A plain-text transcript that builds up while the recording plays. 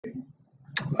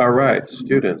All right,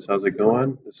 students, how's it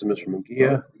going? This is Mr.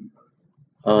 Munguia.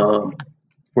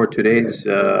 For today's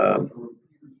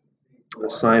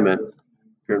assignment,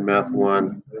 if you're in Math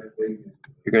 1,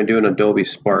 you're going to do an Adobe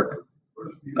Spark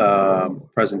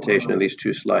presentation, at least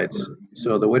 2 slides.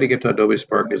 So the way to get to Adobe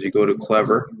Spark is you go to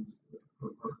Clever.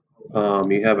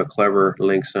 You have a Clever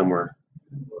link somewhere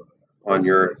on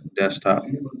your desktop.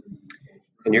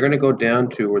 And you're going to go down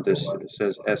to where this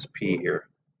says SP here.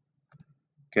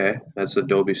 Okay, that's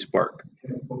Adobe Spark.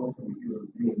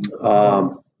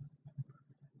 You're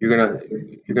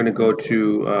gonna go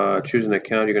to choose an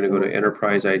account. You're gonna go to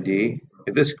Enterprise ID.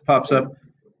 If this pops up,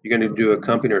 you're gonna do a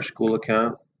company or school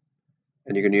account,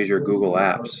 and you're gonna use your Google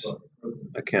Apps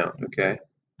account. Okay.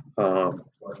 Let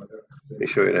me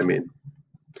show you what I mean.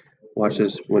 Watch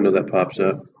this window that pops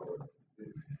up.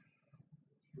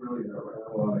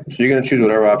 So you're gonna choose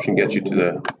whatever option gets you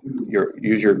to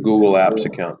use your Google Apps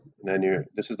account. And then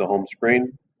this is the home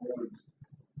screen.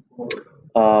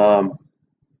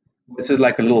 This is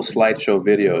like a little slideshow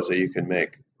videos that you can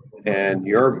make. And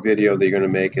your video that you're going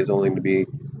to make is only going to be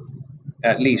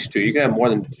at least 2. You can have more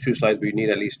than 2 slides, but you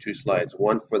need at least 2 slides.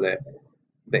 One for the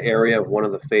area of one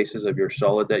of the faces of your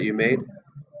solid that you made,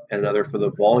 and another for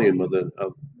the volume of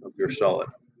your solid.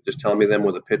 Just tell me them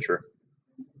with a picture.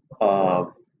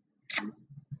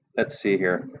 Let's see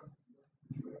here.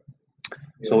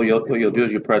 So what you'll do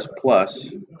is you press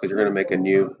plus, because you're going to make a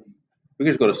new. We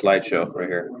can just go to slideshow right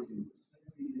here.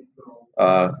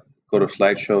 Go to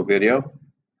slideshow video.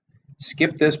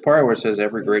 Skip this part where it says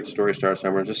every great story starts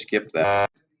somewhere. Just skip that.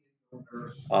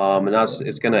 And now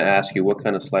it's going to ask you what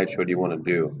kind of slideshow do you want to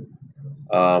do.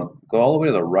 Go all the way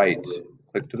to the right.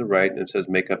 Click to the right, and it says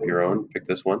make up your own. Pick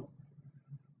this one.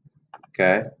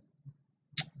 Okay.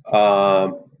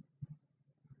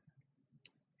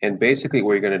 And basically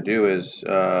what you're going to do is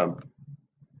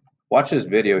watch this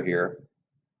video here.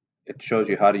 It shows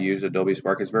you how to use Adobe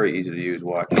Spark. It's very easy to use.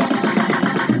 Watch. So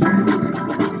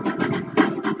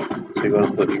you're going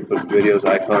to put videos,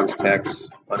 icons, text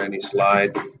on any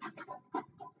slide.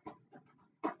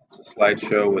 It's a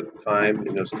slideshow with time.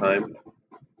 It knows time.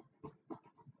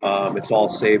 It's all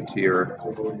saved to your.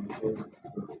 So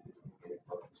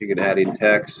you can add in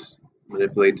text,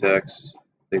 manipulate text,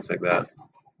 things like that.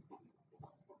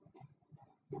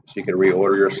 So you can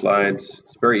reorder your slides.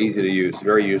 It's very easy to use,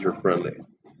 very user-friendly.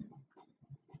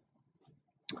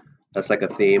 That's like a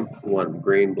theme. You want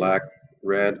green, black,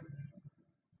 red.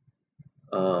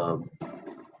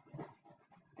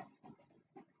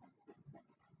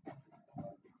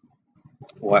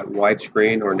 Wide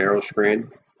screen or narrow screen.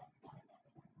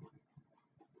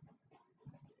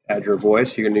 Add your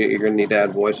voice. You're gonna need to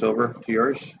add voiceover to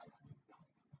yours,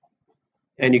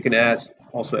 and you can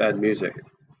also add music.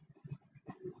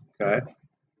 Okay.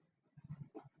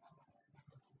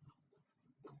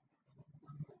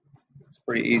 It's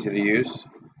pretty easy to use.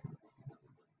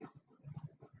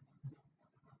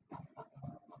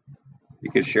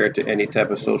 You can share it to any type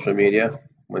of social media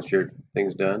once your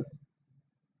thing's done.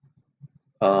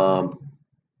 So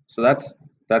that's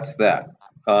that.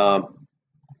 It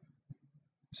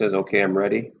says okay, I'm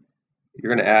ready.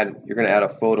 You're gonna add a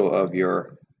photo of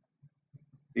your.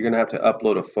 You're gonna have to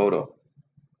upload a photo.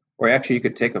 Or actually, you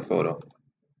could take a photo.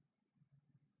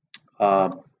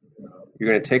 You're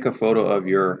going to take a photo of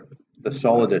the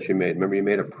solid that you made. Remember, you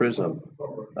made a prism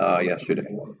yesterday.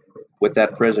 With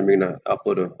that prism, you're going to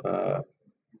upload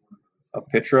a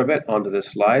picture of it onto this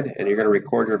slide, and you're going to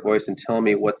record your voice and tell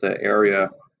me what the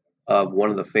area of one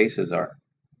of the faces are.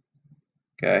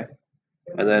 Okay,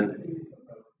 and then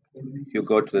you'll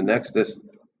go to the next.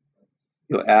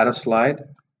 You'll add a slide.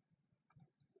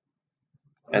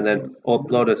 And then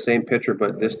upload the same picture,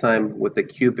 but this time with the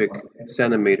cubic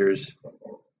centimeters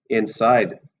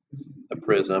inside the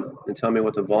prism, and tell me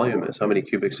what the volume is. How many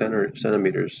cubic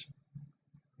centimeters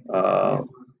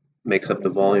makes up the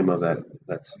volume of that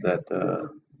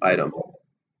item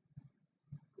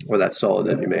or that solid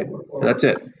that you made. And that's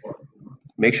it.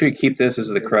 Make sure you keep this as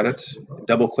the credits.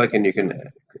 Double click and you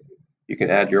can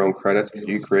add your own credits because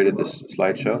you created this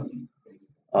slideshow.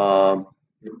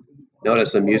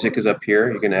 Notice the music is up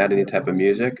here. You can add any type of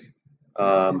music.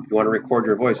 If you want to record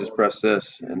your voice, just press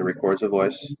this and it records a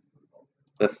voice.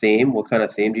 The theme, what kind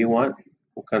of theme do you want?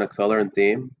 What kind of color and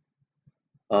theme?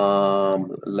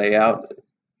 Layout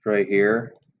right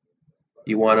here.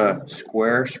 You want a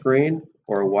square screen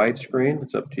or a wide screen?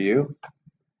 It's up to you.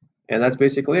 And that's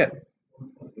basically it.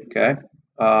 Okay.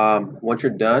 Once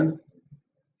you're done,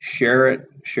 share it.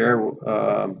 Let's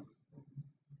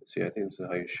see, I think this is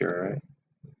how you share it, right?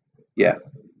 Yeah,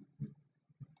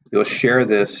 you'll share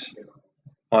this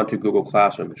onto Google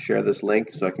Classroom. Share this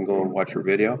link so I can go and watch your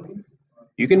video.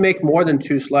 You can make more than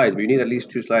 2 slides, but you need at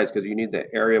least 2 slides because you need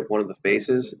the area of one of the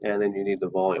faces and then you need the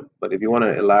volume. But if you want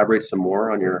to elaborate some more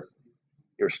on your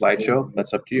slideshow,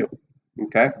 that's up to you.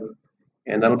 Okay?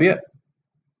 And that'll be it.